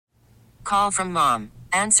Call from mom.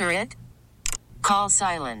 Answer it. Call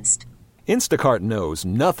silenced. Instacart knows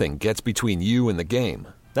nothing gets between you and the game.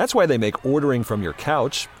 That's why they make ordering from your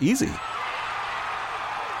couch easy.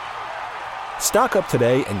 Stock up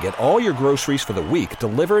today and get all your groceries for the week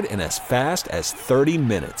delivered in as fast as 30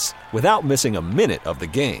 minutes without missing a minute of the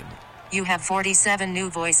game. You have 47 new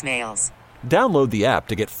voicemails. Download the app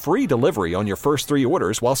to get free delivery on your first 3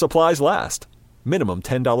 orders while supplies last. Minimum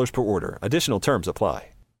 $10 per order. Additional terms apply.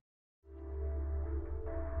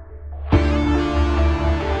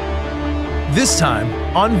 This time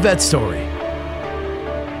on Vet Story.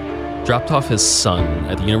 Dropped off his son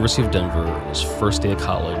at the University of Denver on his first day of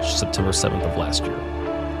college, September 7th of last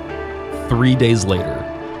year. 3 days later,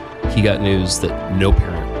 he got news that no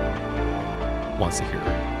parent wants to hear.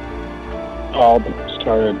 All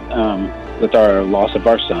started with our loss of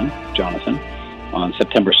our son, Jonathan, on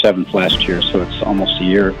September 7th last year, so it's almost a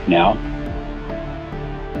year now.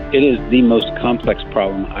 It is the most complex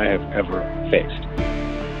problem I have ever faced.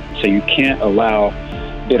 So you can't allow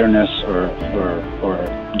bitterness or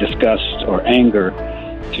disgust or anger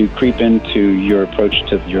to creep into your approach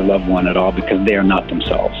to your loved one at all, because they are not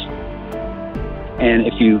themselves. And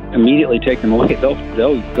if you immediately take them away,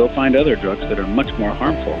 they'll go find other drugs that are much more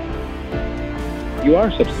harmful. You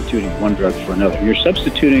are substituting one drug for another. You're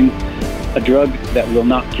substituting a drug that will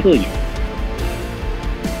not kill you.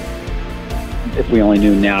 If we only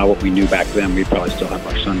knew now what we knew back then, we'd probably still have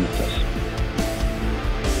our son with us.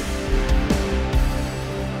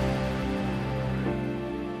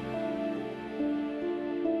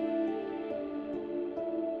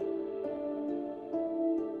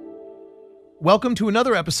 Welcome to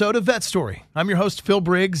another episode of Vet Story. I'm your host, Phil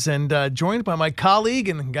Briggs, and joined by my colleague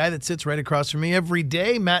and the guy that sits right across from me every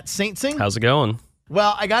day, Matt Saintsing. How's it going?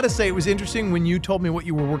 Well, I got to say, it was interesting when you told me what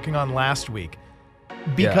you were working on last week,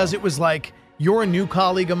 because It was like, you're a new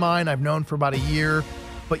colleague of mine I've known for about a year,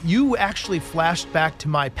 but you actually flashed back to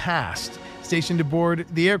my past, stationed aboard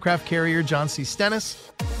the aircraft carrier John C.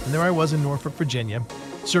 Stennis, and there I was in Norfolk, Virginia,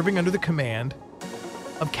 serving under the command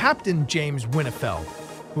of Captain James Winnefeld,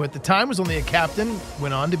 who at the time was only a captain,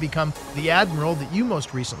 went on to become the admiral that you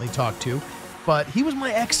most recently talked to, but he was my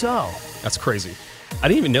XO. That's crazy. I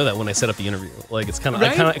didn't even know that when I set up the interview. Like, it's kind of,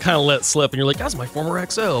 right? I kind of let it slip, and you're like, that's my former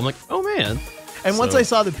XO. I'm like, oh man. And once I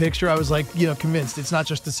saw the picture, I was like, convinced it's not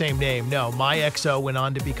just the same name. No, my XO went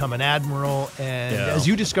on to become an admiral, and as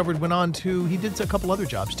you discovered, he did a couple other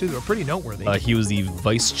jobs too that were pretty noteworthy. He was the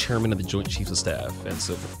vice chairman of the Joint Chiefs of Staff. And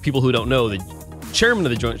so for people who don't know, the chairman of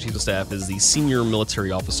the Joint Chiefs of Staff is the senior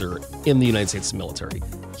military officer in the United States military.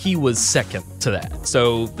 He was second to that.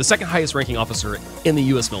 So the second highest ranking officer in the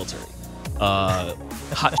U.S. military.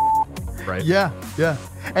 Hot right? Yeah.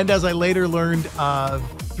 And as I later learned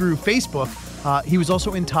through Facebook, he was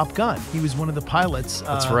also in Top Gun. He was one of the pilots.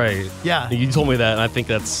 That's right. Yeah. You told me that, and I think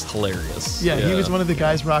that's hilarious. Yeah, he was one of the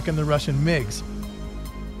guys rocking the Russian MiGs.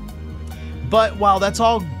 But while that's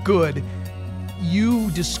all good,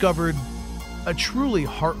 you discovered a truly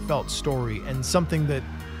heartfelt story, and something that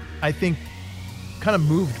I think kind of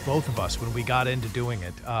moved both of us when we got into doing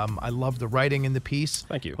it. I love the writing in the piece.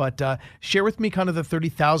 Thank you. But share with me kind of the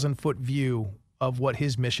 30,000-foot view of what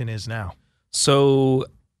his mission is now. So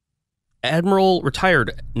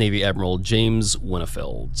retired Navy Admiral James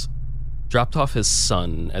Winnefeld dropped off his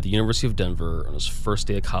son at the University of Denver on his first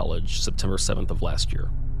day of college, September 7th of last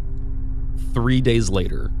year. 3 days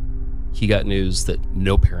later, he got news that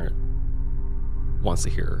no parent wants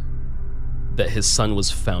to hear, that his son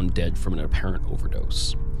was found dead from an apparent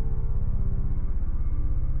overdose.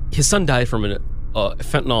 His son died from a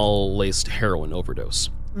fentanyl-laced heroin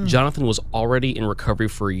overdose. Jonathan was already in recovery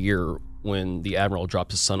for a year when the Admiral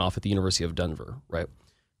dropped his son off at the University of Denver, right?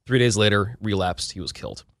 3 days later, relapsed, he was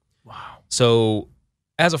killed. Wow. So,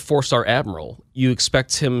 as a 4-star Admiral, you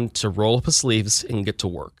expect him to roll up his sleeves and get to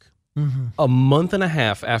work. Mm-hmm. A month and a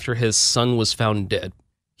half after his son was found dead,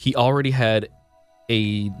 he already had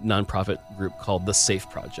a nonprofit group called the SAFE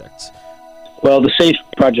Project. Well, the SAFE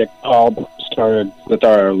Project all started with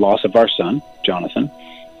our loss of our son, Jonathan,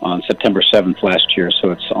 on September 7th last year,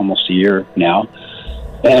 so it's almost a year now.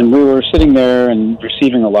 And we were sitting there and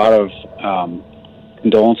receiving a lot of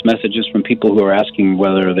condolence messages from people who are asking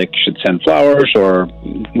whether they should send flowers or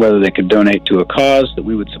whether they could donate to a cause that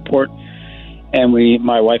we would support. And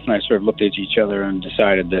my wife and I sort of looked at each other and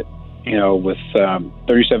decided that, with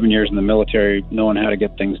 37 years in the military, knowing how to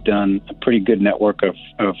get things done, a pretty good network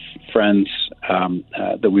of friends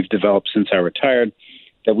that we've developed since I retired,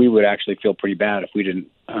 that we would actually feel pretty bad if we didn't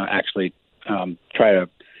actually try to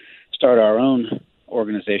start our own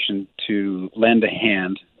organization to lend a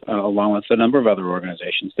hand, along with a number of other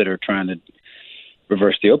organizations that are trying to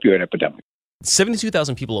reverse the opioid epidemic.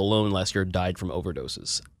 72,000 people alone last year died from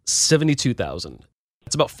overdoses. 72,000.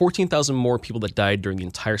 It's about 14,000 more people that died during the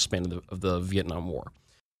entire span of the Vietnam War.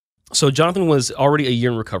 So Jonathan was already a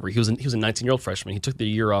year in recovery. He was a 19-year-old freshman. He took the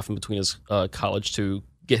year off in between his college to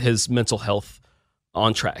get his mental health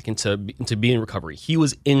on track and to be in recovery. He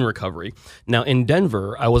was in recovery. Now, in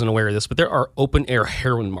Denver, I wasn't aware of this, but there are open-air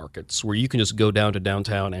heroin markets where you can just go down to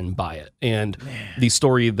downtown and buy it. And the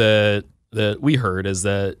story that we heard is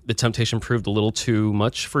that the temptation proved a little too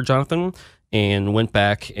much for Jonathan and went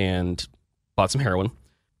back and bought some heroin.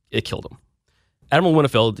 It killed him. Admiral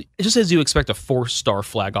Winnefeld, just as you expect a 4-star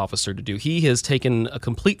flag officer to do, he has taken a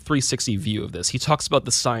complete 360 view of this. He talks about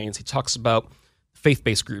the science. He talks about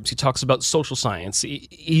faith-based groups. He talks about social science.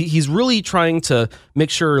 He's really trying to make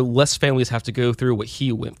sure less families have to go through what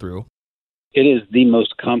he went through. It is the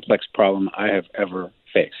most complex problem I have ever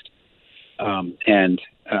faced.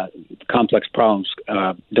 Complex problems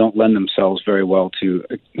don't lend themselves very well to,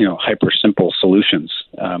 hyper simple solutions.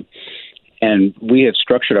 And we have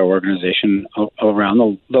structured our organization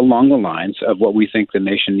around along the lines of what we think the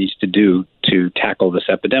nation needs to do to tackle this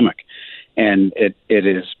epidemic. And it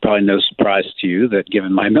is probably no surprise to you that,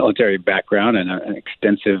 given my military background and an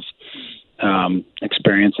extensive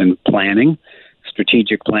experience in planning,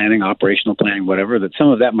 strategic planning, operational planning, whatever, that some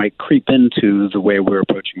of that might creep into the way we're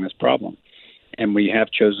approaching this problem. And we have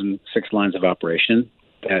chosen 6 lines of operation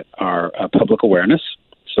that are public awareness,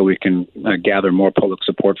 so we can gather more public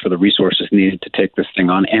support for the resources needed to take this thing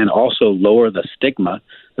on, and also lower the stigma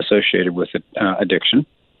associated with addiction.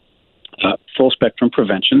 Full spectrum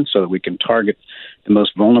prevention, so that we can target the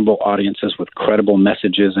most vulnerable audiences with credible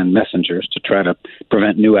messages and messengers to try to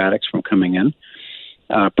prevent new addicts from coming in.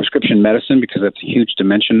 Prescription medicine, because that's a huge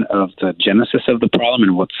dimension of the genesis of the problem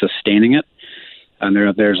and what's sustaining it. And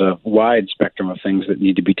there's a wide spectrum of things that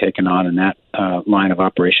need to be taken on in that line of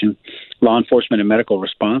operation. Law enforcement and medical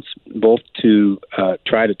response, both to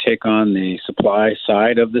try to take on the supply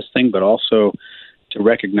side of this thing, but also to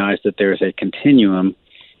recognize that there's a continuum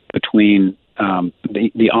between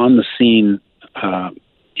the on-the-scene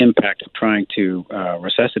impact of trying to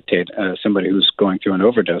resuscitate somebody who's going through an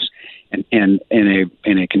overdose, and in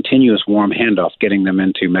a continuous warm handoff, getting them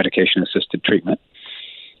into medication-assisted treatment.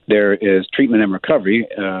 There is treatment and recovery.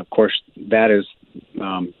 Of course, that is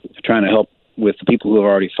trying to help with the people who have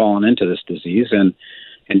already fallen into this disease and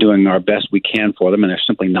doing our best we can for them. And there's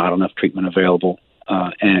simply not enough treatment available,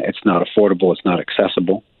 and it's not affordable, it's not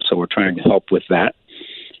accessible. So we're trying to help with that.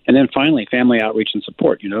 And then finally, family outreach and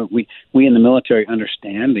support. We in the military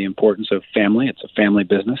understand the importance of family. It's a family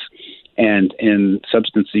business. And in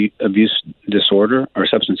substance use disorder,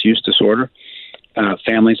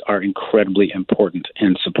 families are incredibly important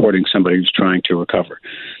in supporting somebody who's trying to recover.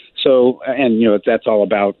 So, and that's all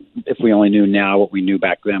about, if we only knew now what we knew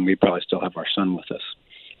back then, we'd probably still have our son with us.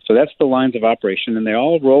 So that's the lines of operation, and they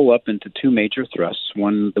all roll up into 2 major thrusts,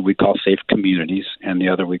 one that we call safe communities and the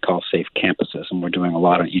other we call safe campuses, and we're doing a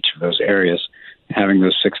lot in each of those areas, having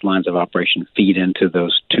those 6 lines of operation feed into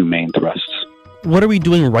those 2 main thrusts. What are we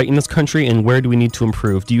doing right in this country, and where do we need to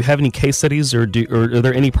improve? Do you have any case studies, or are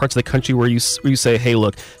there any parts of the country where you say, hey,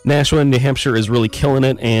 look, Nashua, New Hampshire is really killing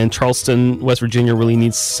it, and Charleston, West Virginia really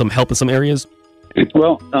needs some help in some areas?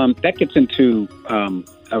 Well, that gets into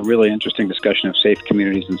a really interesting discussion of safe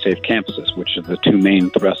communities and safe campuses, which are the 2 main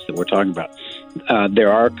thrusts that we're talking about.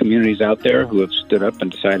 There are communities out there who have stood up and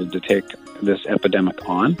decided to take this epidemic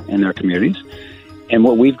on in their communities. And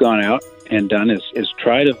what we've gone out and done is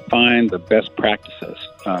try to find the best practices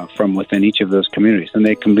from within each of those communities. And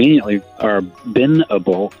they conveniently are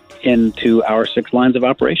binable into our 6 lines of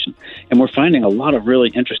operation. And we're finding a lot of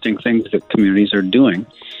really interesting things that communities are doing.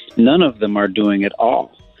 None of them are doing it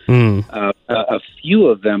all. A few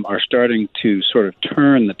of them are starting to sort of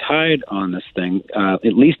turn the tide on this thing,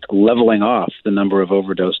 at least leveling off the number of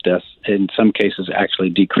overdose deaths, in some cases actually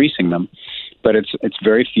decreasing them. But it's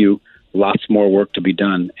very few. Lots more work to be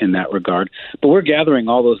done in that regard. But we're gathering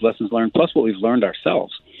all those lessons learned, plus what we've learned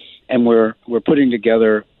ourselves. And we're putting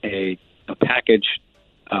together a package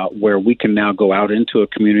where we can now go out into a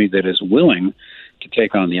community that is willing to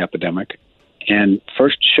take on the epidemic and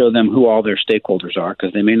first show them who all their stakeholders are,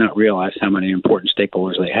 because they may not realize how many important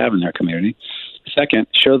stakeholders they have in their community. Second,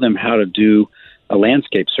 show them how to do a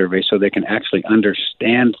landscape survey so they can actually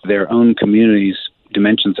understand their own community's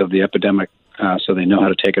dimensions of the epidemic, so they know how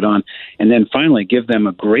to take it on. And then finally, give them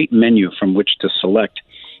a great menu from which to select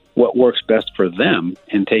what works best for them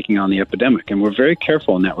in taking on the epidemic. And we're very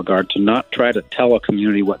careful in that regard to not try to tell a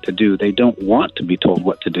community what to do. They don't want to be told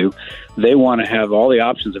what to do. They want to have all the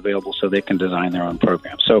options available so they can design their own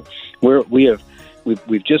program. So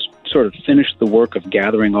we've just sort of finished the work of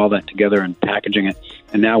gathering all that together and packaging it,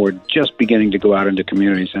 and now we're just beginning to go out into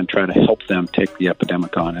communities and try to help them take the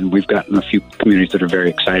epidemic on. And we've gotten a few communities that are very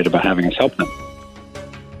excited about having us help them.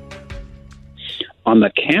 On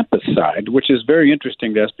the campus side, which is very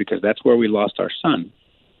interesting to us because that's where we lost our son,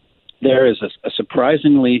 there is a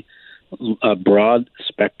surprisingly broad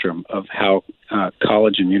spectrum of how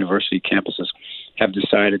college and university campuses have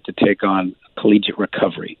decided to take on collegiate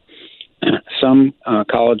recovery. Some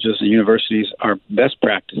colleges and universities are best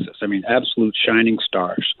practices. I mean, absolute shining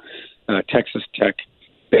stars. Texas Tech,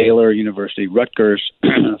 Baylor University, Rutgers,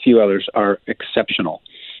 a few others are exceptional.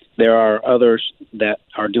 There are others that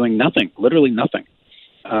are doing nothing, literally nothing,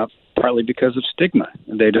 partly because of stigma.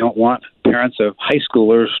 They don't want parents of high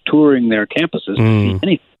schoolers touring their campuses to see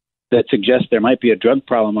anything that suggests there might be a drug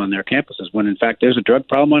problem on their campuses, when in fact there's a drug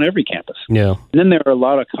problem on every campus. Yeah. And then there are a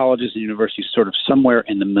lot of colleges and universities sort of somewhere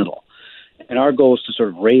in the middle. And our goal is to sort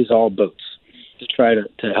of raise all boats to try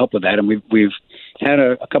to help with that. And we've had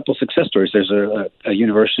a couple of success stories. There's a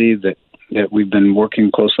university that we've been working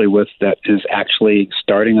closely with that is actually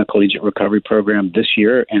starting a collegiate recovery program this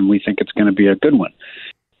year, and we think it's going to be a good one.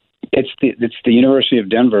 It's the University of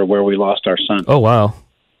Denver where we lost our son. Oh, wow.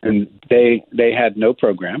 And they had no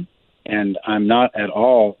program, and I'm not at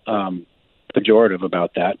all pejorative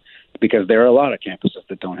about that, because there are a lot of campuses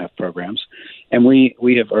that don't have programs. And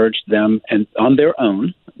we have urged them, and on their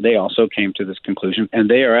own, they also came to this conclusion, and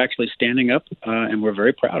they are actually standing up, and we're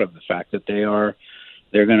very proud of the fact that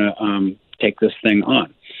they're going to take this thing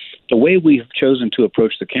on. The way we've chosen to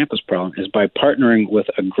approach the campus problem is by partnering with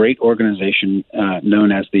a great organization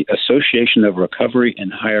known as the Association of Recovery in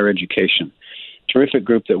Higher Education. Terrific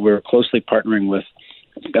group that we're closely partnering with,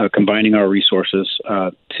 combining our resources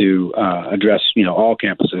to address, all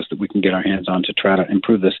campuses that we can get our hands on to try to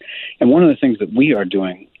improve this. And one of the things that we are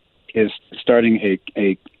doing is starting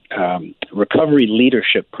a recovery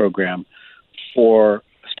leadership program for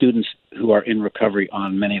students who are in recovery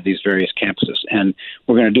on many of these various campuses. And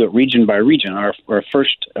we're going to do it region by region. Our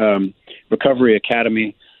first recovery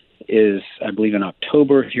academy is, I believe, in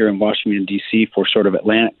October here in Washington, D.C. for sort of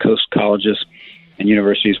Atlantic Coast colleges and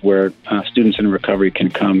universities where students in recovery can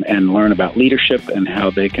come and learn about leadership and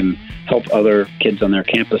how they can help other kids on their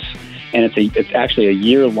campus. And it's actually a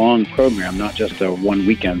year-long program, not just a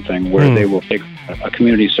one-weekend thing, where they will take a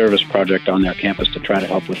community service project on their campus to try to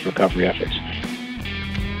help with recovery efforts.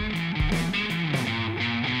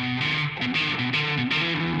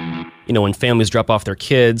 When families drop off their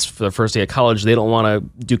kids for the first day of college, they don't want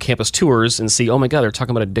to do campus tours and see, oh my God, they're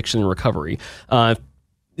talking about addiction and recovery.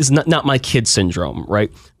 It's not my kid syndrome,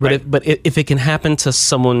 right? But if it can happen to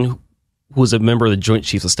someone who is a member of the Joint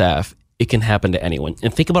Chiefs of Staff, it can happen to anyone.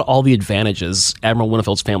 And think about all the advantages Admiral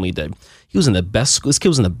Winnefeld's family did. He was in the best schools. This kid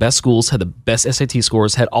was in the best schools, had the best SAT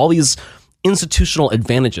scores, had all these institutional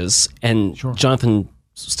advantages, and Jonathan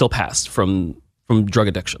still passed from drug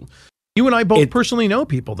addiction. You and I both personally know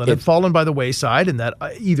people that have fallen by the wayside and that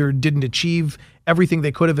either didn't achieve everything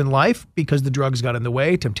they could have in life because the drugs got in the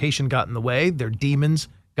way, temptation got in the way, their demons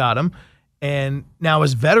got them. And now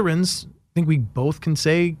as veterans, I think we both can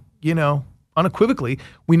say, unequivocally,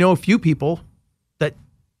 we know a few people that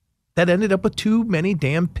ended up with too many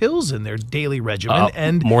damn pills in their daily regimen.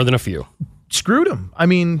 And more than a few. Screwed them. I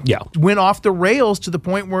mean, went off the rails to the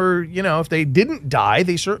point where, if they didn't die,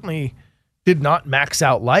 they certainly did not max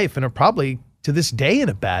out life and are probably to this day in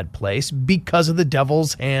a bad place because of the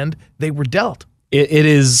devil's hand they were dealt. It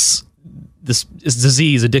is this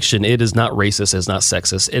disease, addiction. It is not racist. It's not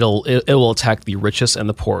sexist. It will attack the richest and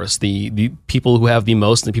the poorest, the people who have the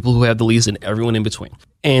most and the people who have the least, and everyone in between.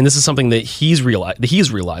 And this is something that he's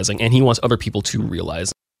realizing, and he wants other people to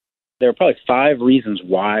realize. There are probably 5 reasons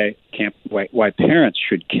why parents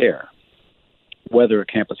should care whether a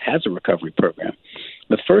campus has a recovery program.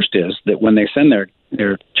 The first is that when they send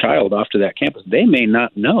their child off to that campus, they may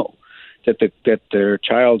not know that their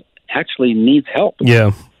child actually needs help.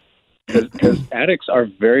 Yeah. Because addicts are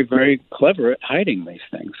very, very clever at hiding these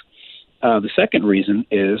things. The second reason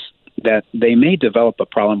is that they may develop a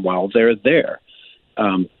problem while they're there.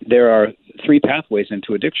 There are 3 pathways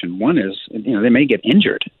into addiction. One is, they may get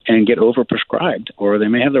injured and get overprescribed, or they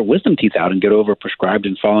may have their wisdom teeth out and get overprescribed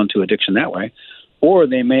and fall into addiction that way. Or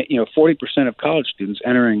they may, 40% of college students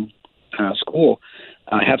entering school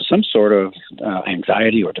have some sort of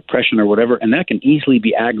anxiety or depression or whatever, and that can easily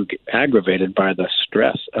be aggravated by the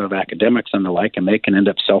stress of academics and the like, and they can end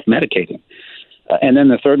up self-medicating. And then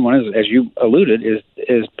the third one is, as you alluded,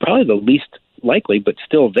 is probably the least likely, but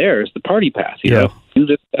still there, is the party path. You know, do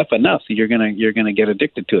this stuff enough, you're gonna get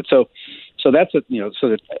addicted to it. So So that's so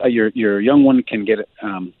that your young one can get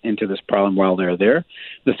into this problem while they're there.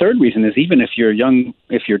 The third reason is even if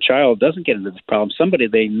your child doesn't get into this problem, somebody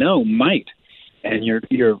they know might, and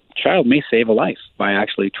your child may save a life by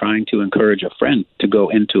actually trying to encourage a friend to go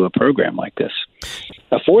into a program like this.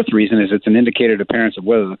 A fourth reason is it's an indicator to parents of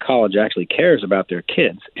whether the college actually cares about their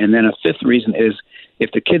kids. And then a fifth reason is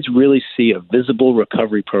if the kids really see a visible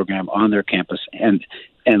recovery program on their campus and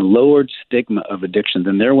lowered stigma of addiction,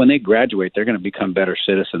 then when they graduate, they're going to become better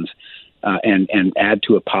citizens and add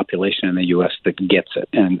to a population in the U.S. that gets it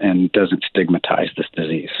and doesn't stigmatize this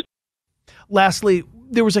disease. Lastly,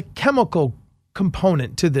 there was a chemical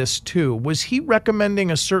component to this too. Was he recommending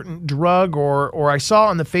a certain drug, or I saw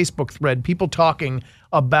on the Facebook thread people talking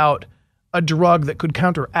about a drug that could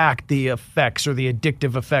counteract the effects or the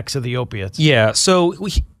addictive effects of the opiates? Yeah. So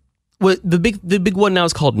the big one now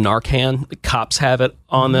is called Narcan. The cops have it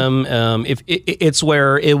on them. It's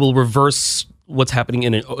where it will reverse what's happening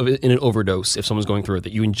in an overdose if someone's going through it.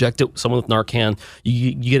 That you inject someone with Narcan,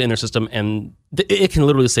 you get it in their system, and it can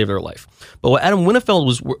literally save their life. But what Admiral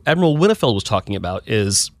Winnefeld was talking about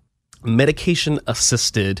is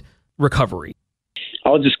medication-assisted recovery.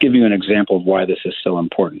 I'll just give you an example of why this is so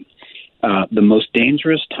important. The most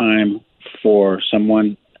dangerous time for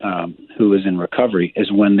someone who is in recovery is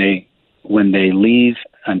when they leave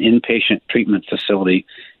an inpatient treatment facility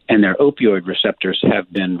and their opioid receptors have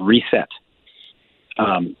been reset.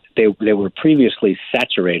 They were previously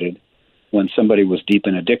saturated when somebody was deep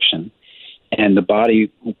in addiction, and the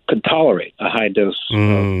body could tolerate a high dose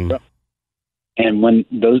of drug. And when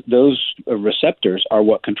those receptors are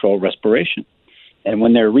what control respiration. And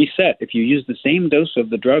when they're reset, if you use the same dose of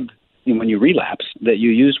the drug when you relapse that you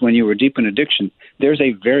used when you were deep in addiction, there's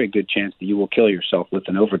a very good chance that you will kill yourself with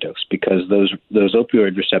an overdose because those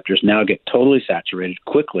opioid receptors now get totally saturated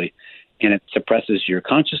quickly, and it suppresses your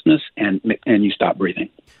consciousness and you stop breathing.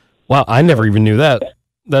 Wow, I never even knew that.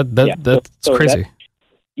 That's crazy.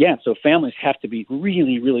 So families have to be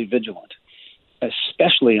really, really vigilant,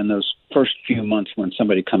 especially in those first few months when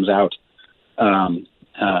somebody comes out,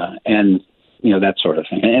 and that sort of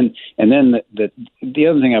thing. And then the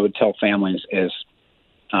other thing I would tell families is,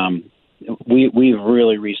 we've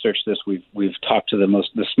really researched this. We've talked to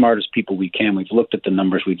the smartest people we can. We've looked at the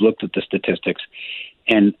numbers. We've looked at the statistics,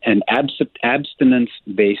 and an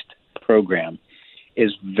abstinence-based program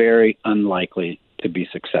is very unlikely to be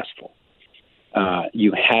successful.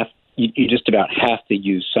 You just about have to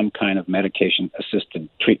use some kind of medication-assisted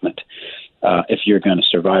treatment if you're going to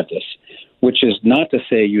survive this, which is not to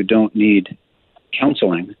say you don't need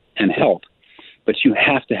counseling and help, but you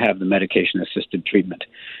have to have the medication-assisted treatment.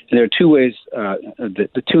 And there are two ways,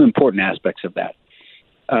 the two important aspects of that.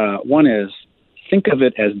 One is, think of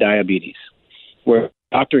it as diabetes, where a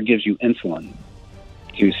doctor gives you insulin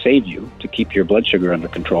to save you, to keep your blood sugar under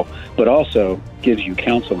control, but also gives you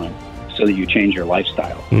counseling so that you change your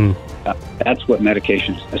lifestyle. That's what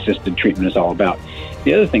medication-assisted treatment is all about.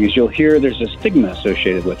 The other thing is you'll hear there's a stigma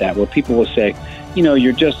associated with that, where people will say,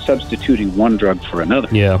 you're just substituting one drug for another.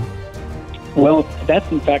 Yeah. Well,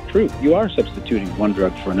 that's in fact true. You are substituting one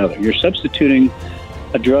drug for another. You're substituting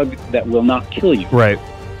a drug that will not kill you. Right.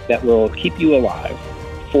 That will keep you alive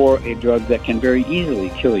for a drug that can very easily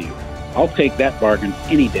kill you. I'll take that bargain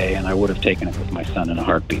any day, and I would have taken it with my son in a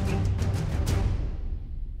heartbeat.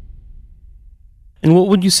 And what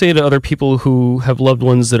would you say to other people who have loved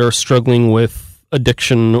ones that are struggling with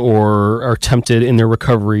addiction or are tempted in their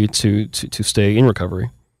recovery to stay in recovery?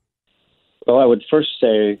 Well, I would first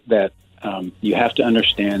say that you have to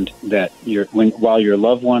understand that while your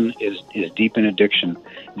loved one is deep in addiction,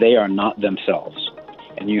 they are not themselves,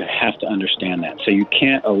 and you have to understand that. So you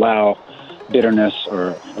can't allow bitterness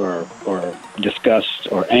or disgust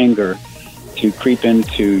or anger to creep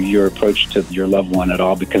into your approach to your loved one at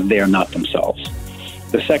all, because they are not themselves.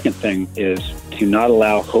 The second thing is to not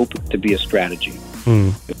allow hope to be a strategy.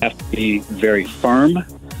 You have to be very firm.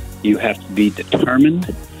 You have to be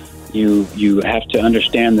determined. You have to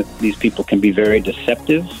understand that these people can be very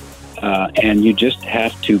deceptive, and you just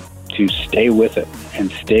have to stay with it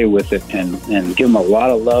and give them a lot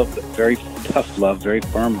of love, but very tough love, very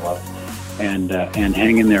firm love, and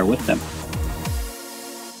hang in there with them.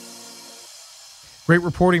 Great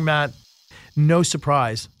reporting, Matt. No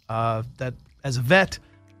surprise that as a vet,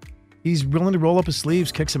 he's willing to roll up his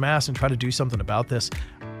sleeves, kick some ass, and try to do something about this.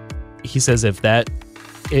 He says if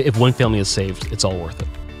one family is saved, it's all worth it.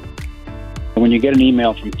 When you get an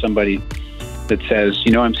email from somebody that says,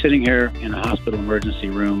 I'm sitting here in a hospital emergency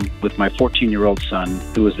room with my 14-year-old son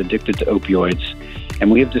who is addicted to opioids, and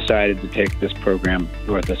we have decided to take this program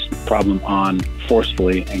or this problem on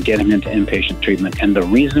forcefully and get him into inpatient treatment. And the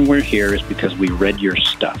reason we're here is because we read your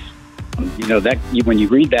stuff. That when you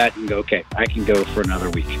read that, you go, okay, I can go for another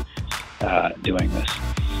week doing this.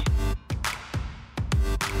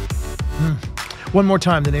 One more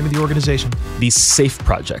time, the name of the organization. The SAFE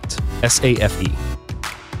Project, SAFE.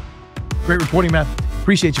 Great reporting, Matt.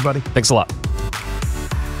 Appreciate you, buddy. Thanks a lot.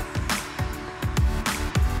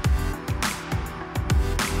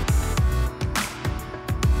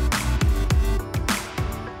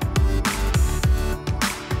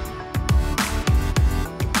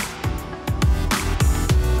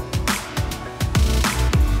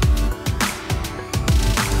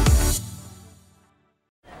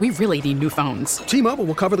 We really need new phones. T-Mobile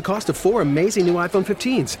will cover the cost of 4 amazing new iPhone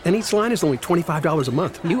 15s, and each line is only $25 a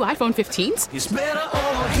month. New iPhone 15s? It's better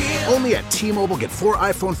over here. Only at T-Mobile, get 4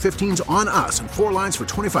 iPhone 15s on us and 4 lines for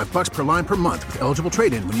 $25 per line per month with eligible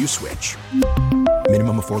trade-in when you switch.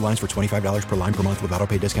 Minimum of 4 lines for $25 per line per month with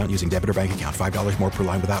autopay discount using debit or bank account. $5 more per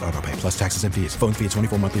line without autopay, plus taxes and fees. Phone fee at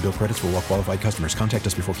 24 monthly bill credits for well-qualified customers. Contact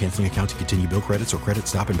us before canceling account to continue bill credits or credit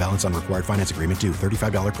stop and balance on required finance agreement due.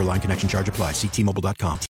 $35 per line connection charge applies. See T-Mobile.com.